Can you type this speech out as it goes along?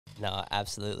No,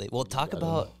 absolutely. Well, talk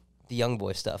about the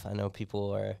YoungBoy stuff. I know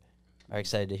people are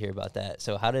excited to hear about that.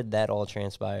 So how did that all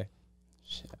transpire?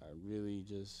 I really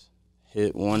just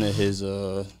hit one of his,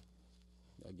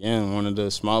 again, one of the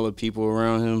smaller people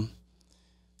around him.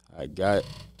 I got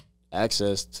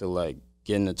access to, like,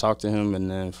 getting to talk to him and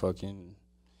then fucking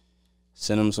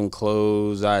send him some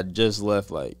clothes. I just left,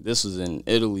 like, this was in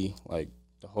Italy, like,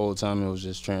 the whole time it was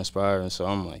just transpiring. So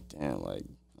I'm like, damn, like,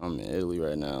 I'm in Italy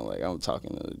right now. Like, I'm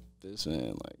talking to this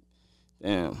man, like,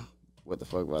 damn, what the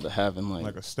fuck about to happen?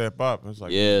 Like a step up. It's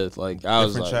like, yeah, like I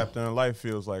was like, different chapter in life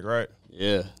feels like, right?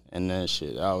 Yeah, and then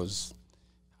shit, I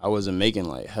wasn't making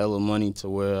like hella money to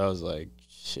where I was like,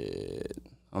 shit,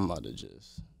 I'm about to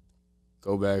just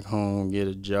go back home, get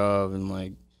a job, and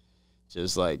like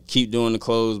just like keep doing the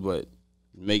clothes, but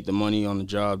make the money on the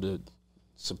job to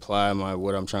supply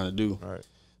what I'm trying to do. Right.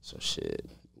 So shit,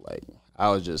 like I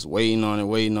was just waiting on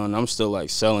it. I'm still like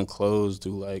selling clothes,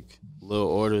 do like little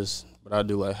orders, but I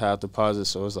do like half deposit,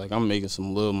 so it's like I'm making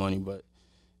some little money, but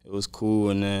it was cool.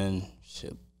 And then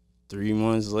shit, 3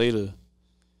 months later,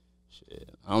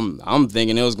 shit, I'm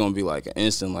thinking it was gonna be like an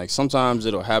instant. Like sometimes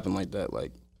it'll happen like that.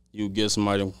 Like you give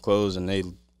somebody them clothes and they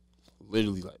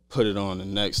literally like put it on the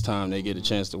next time they get a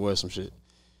chance to wear some shit.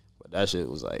 But that shit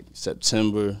was like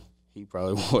September. He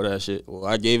probably wore that shit. Well,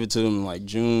 I gave it to him in like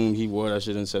June. He wore that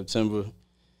shit in September.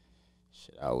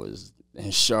 Shit, I was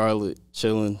in Charlotte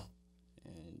chilling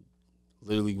and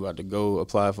literally about to go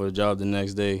apply for a job the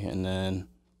next day. And then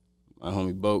my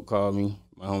homie Boat called me.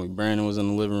 My homie Brandon was in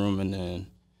the living room, and then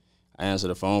I answered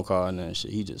the phone call, and then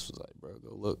shit, he just was like, bro,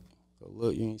 go look.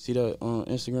 You ain't see that on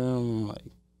Instagram? I'm like,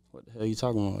 what the hell you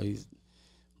talking about?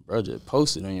 Bro just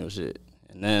posted on your shit.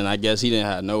 And then I guess he didn't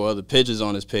have no other pictures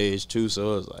on his page, too,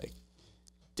 so it was like,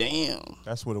 damn.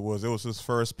 That's what it was. It was his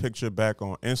first picture back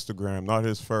on Instagram, not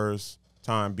his first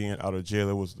time being out of jail.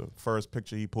 It was the first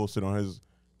picture he posted on his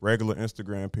regular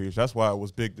Instagram page. That's why it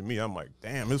was big to me. I'm like,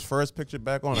 damn, his first picture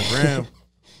back on the gram.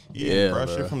 Yeah, bro,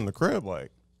 shit from the crib,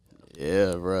 like.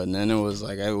 Yeah, bro. And then it was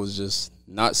like, I was just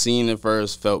not seeing it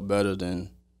first felt better than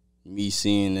me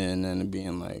seeing it and then it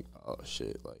being like, oh,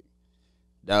 shit. Like,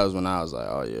 that was when I was like,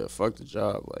 oh, yeah, fuck the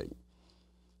job. Like,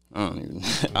 I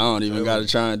don't even got to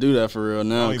try and do that for real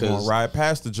now. I don't even want to ride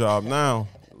past the job now.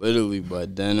 Literally,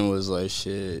 but then it was like,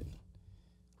 shit.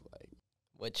 Like,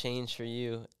 what changed for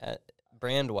you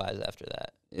brand-wise after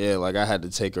that? Yeah, like, I had to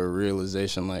take a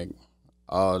realization, like,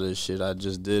 all this shit I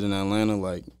just did in Atlanta,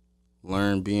 like,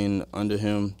 learn being under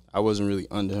him. I wasn't really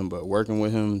under him, but working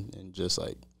with him and just,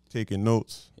 like. Taking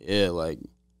notes. Yeah, like,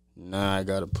 now I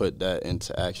got to put that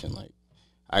into action. Like,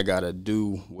 I got to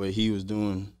do what he was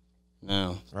doing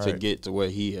now to get to where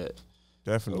he at.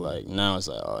 Definitely. So, like, now it's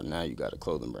like, oh, now you got a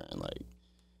clothing brand. Like,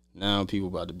 now people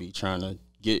about to be trying to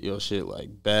get your shit, like,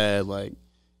 bad. Like,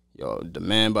 yo,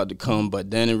 demand about to come. But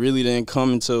then it really didn't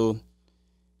come until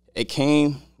it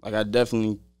came. Like, I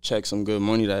definitely checked some good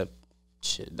money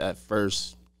that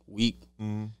first week.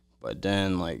 Mm-hmm. But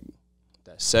then, like,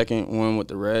 that second one with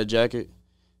the red jacket,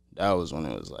 that was when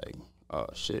it was like, oh,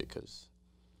 shit, because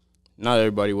not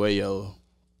everybody wear yellow.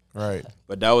 Right.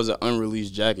 But that was an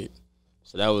unreleased jacket.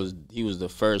 So he was the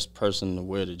first person to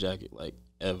wear the jacket, like,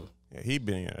 ever. Yeah, he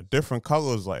been in different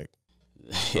colors, like,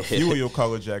 a few of your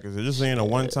color jackets. It just ain't a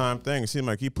one-time thing. It seems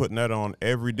like he putting that on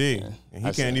every day. Yeah. And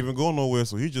he can't even go nowhere,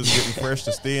 so he just getting fresh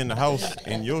to stay in the house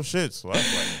in your shit. So I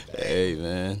was like, dang. Hey,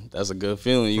 man, that's a good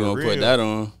feeling. You gonna put that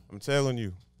on. I'm telling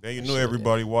you. Then you know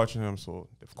everybody watching him, so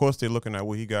of course they looking at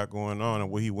what he got going on and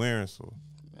what he wearing. So,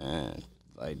 man,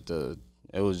 like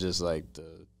it was just like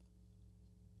the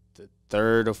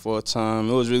third or fourth time.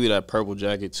 It was really that purple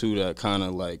jacket too that kind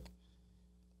of like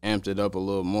amped it up a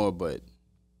little more. But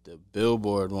the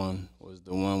Billboard one was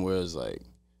the one where it's like,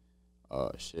 oh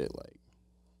shit, like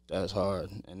that's hard.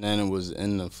 And then it was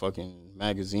in the fucking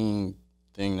magazine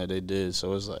thing that they did,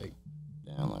 so it's like,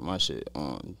 damn, like my shit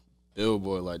on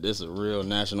Billboard, like this is a real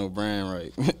national brand,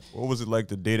 right? What was it like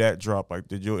the day that dropped? Like,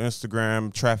 did your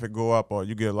Instagram traffic go up, or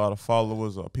you get a lot of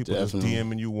followers, or people just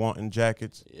DMing you wanting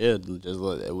jackets? Yeah, just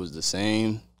look, it was the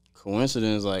same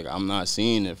coincidence. Like, I'm not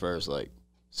seeing it first. Like,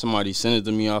 somebody sent it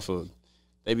to me off of,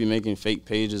 they be making fake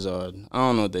pages, or I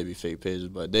don't know if they be fake pages,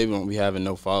 but they won't be having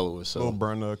no followers. So little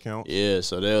burner account. Yeah,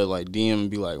 so they'll like DM and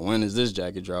be like, when is this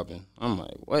jacket dropping? I'm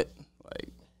like, what? Like,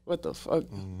 what the fuck?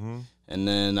 Mm-hmm. And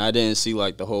then I didn't see,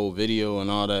 like, the whole video and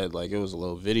all that. Like, it was a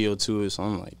little video to it. So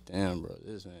I'm like, damn, bro,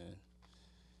 this man,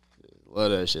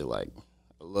 love that shit. Like,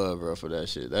 I love, bro, for that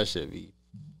shit. That shit be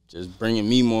just bringing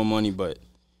me more money. But,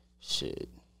 shit,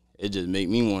 it just make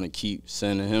me want to keep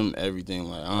sending him everything.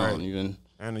 Like, I don't even.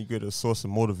 And you get a source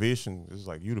of motivation. It's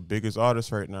like you the biggest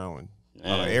artist right now. And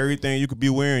Everything you could be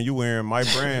wearing, you wearing my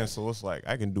brand. So it's like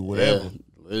I can do whatever. Yeah,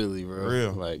 literally, bro. For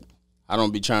real. Like I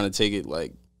don't be trying to take it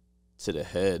like to the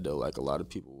head though, like a lot of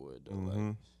people would. Though.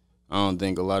 Like, I don't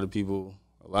think a lot of people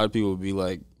would be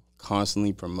like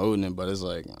constantly promoting it, but it's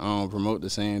like I don't promote the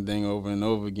same thing over and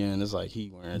over again. It's like he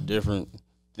wearing different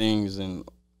things and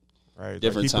different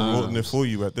like times. Promoting it for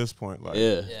you at this point. Like,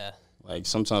 Yeah. Like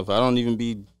sometimes if I don't even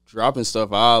be dropping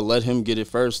stuff, I'll let him get it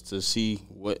first to see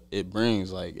what it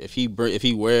brings. Like if he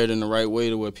wear it in the right way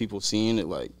to where people seeing it,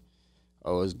 like,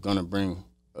 oh, it's gonna bring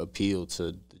appeal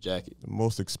to the jacket. The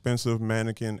most expensive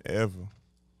mannequin ever.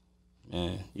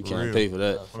 Man, you For can't real. pay for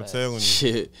that. I'm telling you.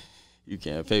 Shit, you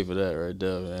can't pay for that right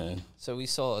there, man. So we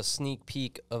saw a sneak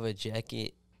peek of a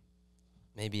jacket,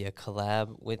 maybe a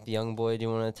collab with YoungBoy. Do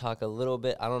you want to talk a little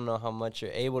bit? I don't know how much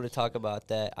you're able to talk about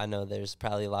that. I know there's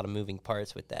probably a lot of moving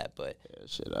parts with that, but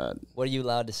what are you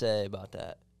allowed to say about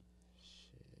that?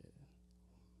 Shit,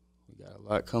 we got a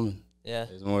lot coming. Yeah.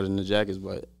 There's more than the jackets,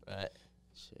 but Right.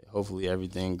 shit, hopefully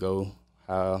everything go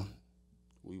how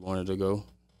we wanted to go.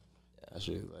 Yeah. I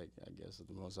should, like, I guess that's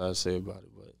the most I'd say about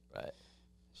it, but Right.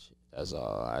 shit, that's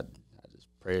all. I just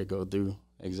pray it go through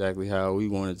exactly how we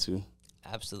wanted to.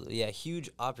 Absolutely. Yeah, huge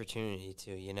opportunity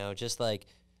too, you know, just like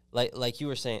you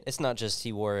were saying, it's not just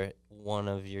he wore one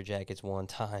of your jackets one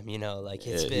time, you know, like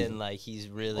it's been like he's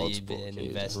really multiple been occasions.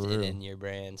 invested in your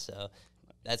brand, so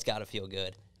that's got to feel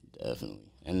good. Definitely.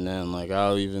 And then, like,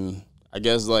 I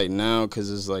guess, like, now,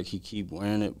 because it's, like, he keep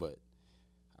wearing it, but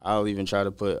I'll even try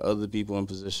to put other people in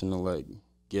position to, like,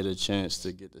 get a chance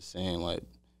to get the same, like,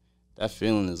 that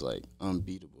feeling is, like,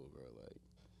 unbeatable, bro. Like,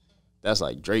 that's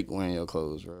like Drake wearing your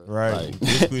clothes, bro. Right. Like,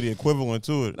 Basically the equivalent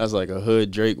to it. that's like a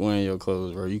hood Drake wearing your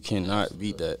clothes, bro. You cannot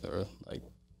beat that, bro. Like,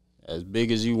 as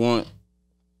big as you want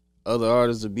other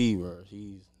artists to be, bro,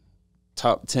 he's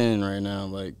top 10 right now.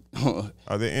 Like,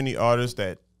 Are there any artists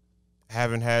that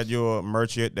haven't had your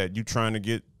merch yet that you trying to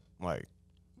get? Like,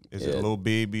 is it Lil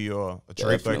Baby or a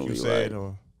Drake, like you Definitely, said? like,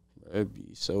 Or it'd be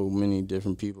so many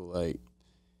different people. Like,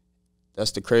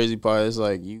 that's the crazy part. It's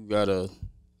like you gotta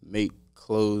make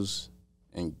clothes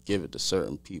and give it to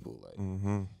certain people.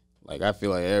 Like, like I feel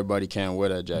like everybody can't wear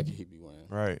that jacket he be wearing.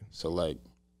 Right. So like,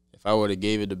 if I would have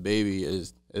gave it to Baby,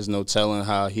 there's no telling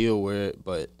how he'll wear it.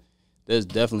 But there's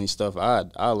definitely stuff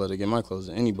I'll let her get my clothes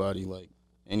to anybody. Like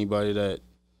anybody that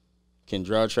can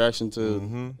draw attraction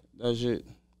to that shit.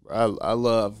 I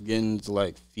love getting to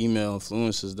like female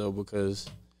influences though, because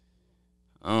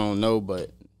I don't know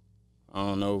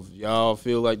if y'all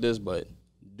feel like this, but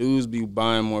dudes be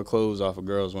buying more clothes off of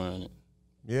girls wearing it.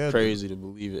 Yeah. Crazy to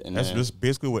believe it. And that's just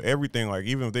basically with everything. Like,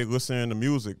 even if they listening to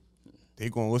music, they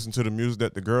gonna listen to the music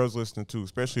that the girls listen to,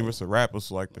 especially if it's a rapper.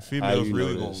 So like the females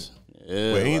really gonna.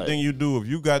 Yeah, but anything you do,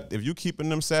 if you keeping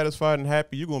them satisfied and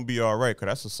happy, you gonna be all right. Cause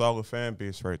that's a solid fan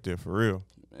base right there for real.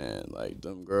 Man, like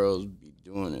them girls be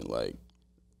doing it. Like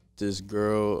this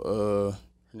girl, her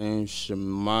name's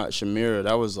Shamira.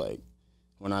 That was like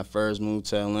when I first moved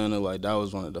to Atlanta. Like that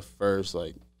was one of the first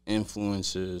like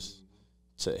influencers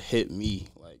to hit me.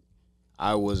 Like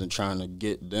I wasn't trying to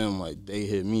get them. Like they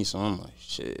hit me. So I'm like,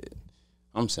 shit,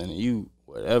 I'm sending you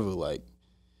whatever. Like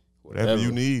Whatever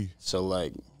you need. So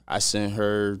like I sent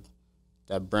her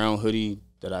that brown hoodie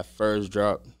that I first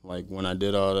dropped, like when I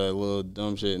did all that little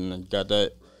dumb shit and I got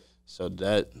that. So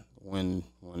that when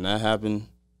that happened,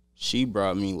 she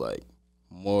brought me like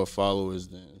more followers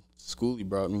than Schoolie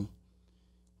brought me.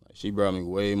 Like she brought me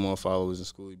way more followers than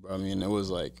Schoolie brought me, and it was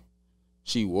like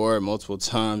she wore it multiple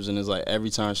times, and it's like every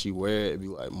time she wear it, it'd be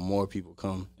like more people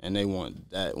come and they want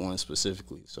that one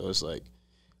specifically. So it's like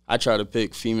I try to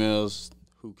pick females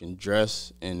who can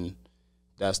dress, and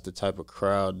that's the type of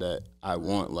crowd that I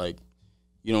want. Like,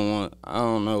 you don't want, I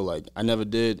don't know, like, I never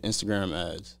did Instagram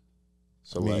ads.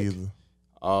 So, Me like, either.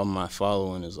 all my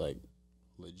following is, like,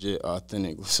 legit,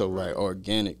 authentic, so, like,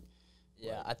 organic.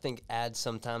 Yeah, I think ads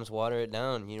sometimes water it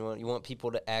down. You know, you want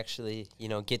people to actually, you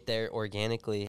know, get there organically.